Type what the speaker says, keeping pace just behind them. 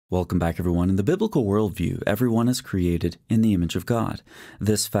Welcome back, everyone. In the biblical worldview, everyone is created in the image of God.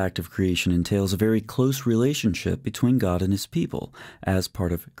 This fact of creation entails a very close relationship between God and his people as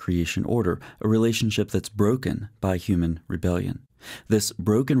part of creation order, a relationship that's broken by human rebellion. This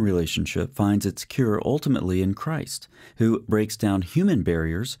broken relationship finds its cure ultimately in Christ, who breaks down human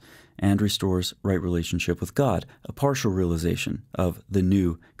barriers and restores right relationship with God, a partial realization of the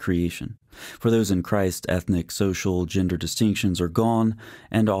new creation. For those in Christ, ethnic, social, gender distinctions are gone,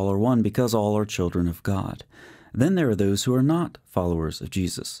 and all are one because all are children of God. Then there are those who are not followers of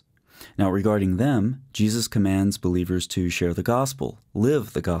Jesus. Now, regarding them, Jesus commands believers to share the gospel,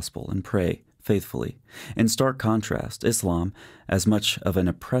 live the gospel, and pray faithfully. In stark contrast, Islam, as much of an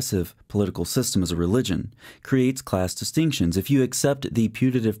oppressive political system as a religion, creates class distinctions. If you accept the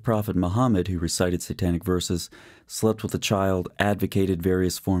putative prophet Muhammad, who recited satanic verses, slept with a child, advocated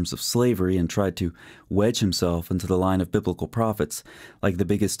various forms of slavery, and tried to wedge himself into the line of biblical prophets, like the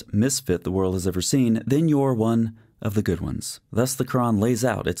biggest misfit the world has ever seen, then you're one of the good ones. Thus the Quran lays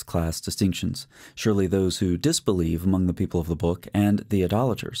out its class distinctions. Surely those who disbelieve among the people of the book and the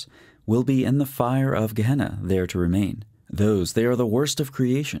idolaters will be in the fire of Gehenna, there to remain. They are the worst of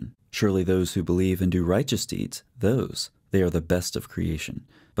creation. Surely those who believe and do righteous deeds, they are the best of creation.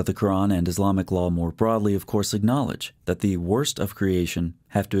 But the Quran and Islamic law more broadly, of course, acknowledge that the worst of creation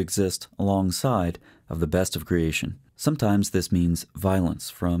have to exist alongside of the best of creation. Sometimes this means violence.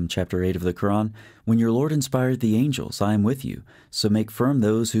 From chapter 8 of the Quran, "When your Lord inspired the angels, I am with you, so make firm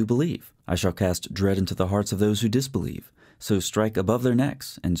those who believe. I shall cast dread into the hearts of those who disbelieve. So strike above their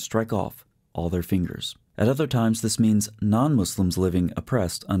necks and strike off all their fingers." At other times, this means non-Muslims living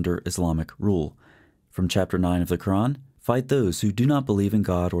oppressed under Islamic rule. From chapter 9 of the Quran, "Fight those who do not believe in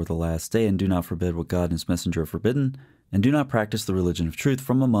God or the last day, and do not forbid what God and his messenger have forbidden, and do not practice the religion of truth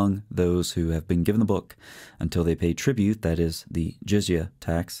from among those who have been given the book, until they pay tribute," that is, the jizya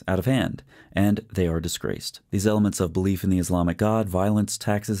tax, "out of hand, and they are disgraced." These elements of belief in the Islamic God, violence,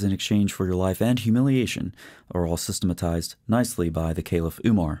 taxes in exchange for your life, and humiliation are all systematized nicely by the Caliph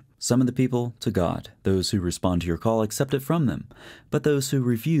Umar. "Summon the people to God. Those who respond to your call accept it from them, but those who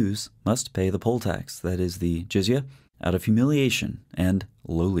refuse must pay the poll tax," that is, the jizya, "out of humiliation and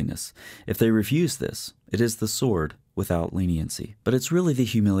lowliness. If they refuse this, it is the sword without leniency." But it's really the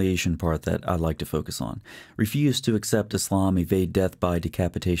humiliation part that I'd like to focus on. Refuse to accept Islam, evade death by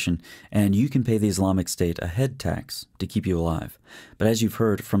decapitation, and you can pay the Islamic State a head tax to keep you alive. But as you've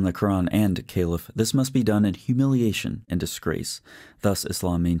heard from the Quran and Caliph, this must be done in humiliation and disgrace. Thus,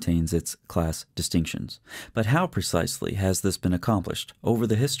 Islam maintains its class distinctions. But how precisely has this been accomplished over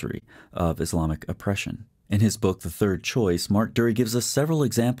the history of Islamic oppression? In his book, The Third Choice, Mark Dury gives us several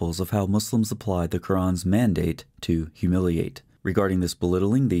examples of how Muslims applied the Quran's mandate to humiliate. Regarding this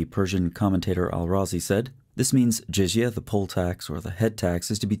belittling, the Persian commentator Al-Razi said, "This means jizya, the poll tax or the head tax,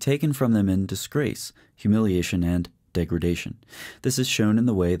 is to be taken from them in disgrace, humiliation, and degradation. This is shown in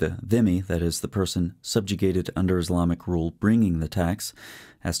the way the dhimmi, that is, the person subjugated under Islamic rule bringing the tax,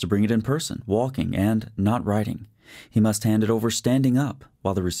 has to bring it in person, walking, and not riding. He must hand it over standing up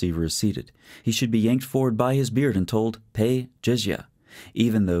while the receiver is seated. He should be yanked forward by his beard and told, 'Pay jizya,'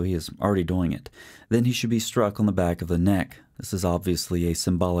 even though he is already doing it. Then he should be struck on the back of the neck. This is obviously a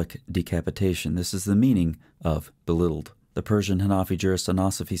symbolic decapitation. This is the meaning of belittled." The Persian Hanafi jurist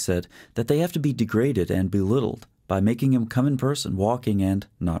An-Nasifi said that they have to be degraded and belittled by making him come in person, walking and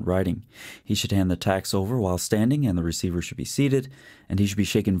not riding. He should hand the tax over while standing, and the receiver should be seated, and he should be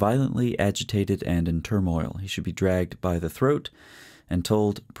shaken violently, agitated, and in turmoil. He should be dragged by the throat and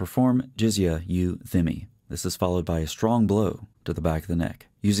told, "Perform jizya, you dhimmi." This is followed by a strong blow to the back of the neck.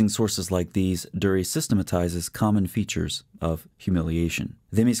 Using sources like these, Dury systematizes common features of humiliation.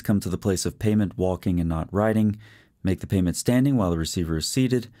 Dhimmis come to the place of payment walking and not riding, make the payment standing while the receiver is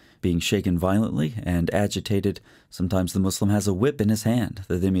seated, being shaken violently and agitated. Sometimes the Muslim has a whip in his hand.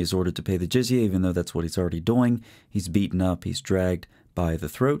 The dhimmi is ordered to pay the jizya, even though that's what he's already doing. He's beaten up, he's dragged by the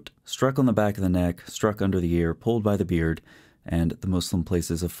throat, struck on the back of the neck, struck under the ear, pulled by the beard, and the Muslim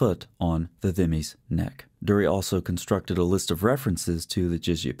places a foot on the dhimmi's neck. Dury also constructed a list of references to the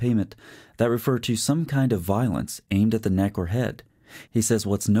jizya payment that refer to some kind of violence aimed at the neck or head. He says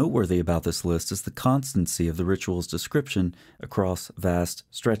what's noteworthy about this list is the constancy of the ritual's description across vast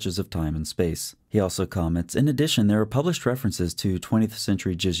stretches of time and space. He also comments, "In addition, there are published references to 20th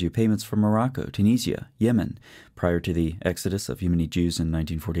century jizya payments from Morocco, Tunisia, Yemen, prior to the exodus of Yemeni Jews in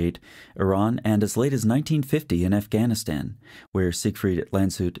 1948, Iran, and as late as 1950 in Afghanistan, where Siegfried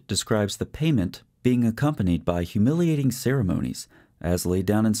Landshut describes the payment being accompanied by humiliating ceremonies, as laid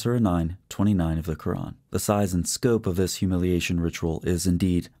down in Surah 9:29 of the Quran." The size and scope of this humiliation ritual is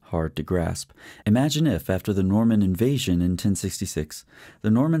indeed hard to grasp. Imagine if, after the Norman invasion in 1066, the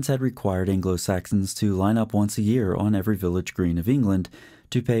Normans had required Anglo-Saxons to line up once a year on every village green of England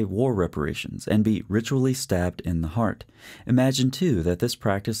to pay war reparations and be ritually stabbed in the heart. Imagine, too, that this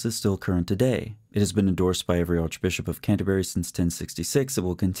practice is still current today. It has been endorsed by every Archbishop of Canterbury since 1066. It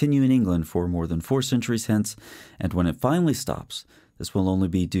will continue in England for more than 4 centuries hence, and when it finally stops, this will only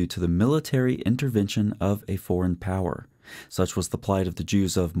be due to the military intervention of a foreign power. Such was the plight of the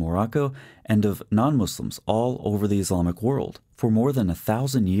Jews of Morocco and of non-Muslims all over the Islamic world for more than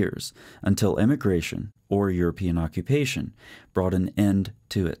 1,000 years, until immigration or European occupation brought an end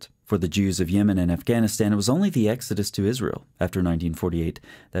to it. For the Jews of Yemen and Afghanistan, it was only the exodus to Israel after 1948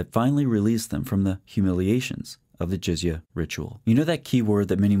 that finally released them from the humiliations of the jizya ritual. You know that key word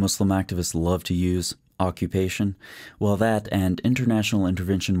that many Muslim activists love to use? Occupation? Well, that and international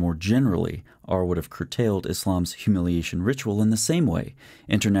intervention more generally are what have curtailed Islam's humiliation ritual in the same way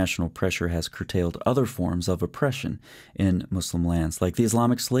international pressure has curtailed other forms of oppression in Muslim lands, like the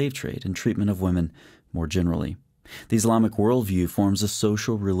Islamic slave trade and treatment of women more generally. The Islamic worldview forms a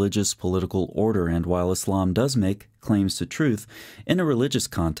social, religious, political order, and while Islam does make claims to truth in a religious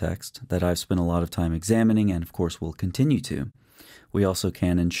context that I've spent a lot of time examining and of course will continue to, we also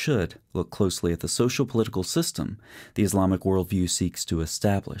can and should look closely at the social political system the Islamic worldview seeks to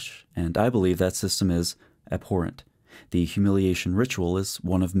establish, and I believe that system is abhorrent. The humiliation ritual is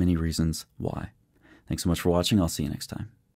one of many reasons why. Thanks so much for watching. I'll see you next time.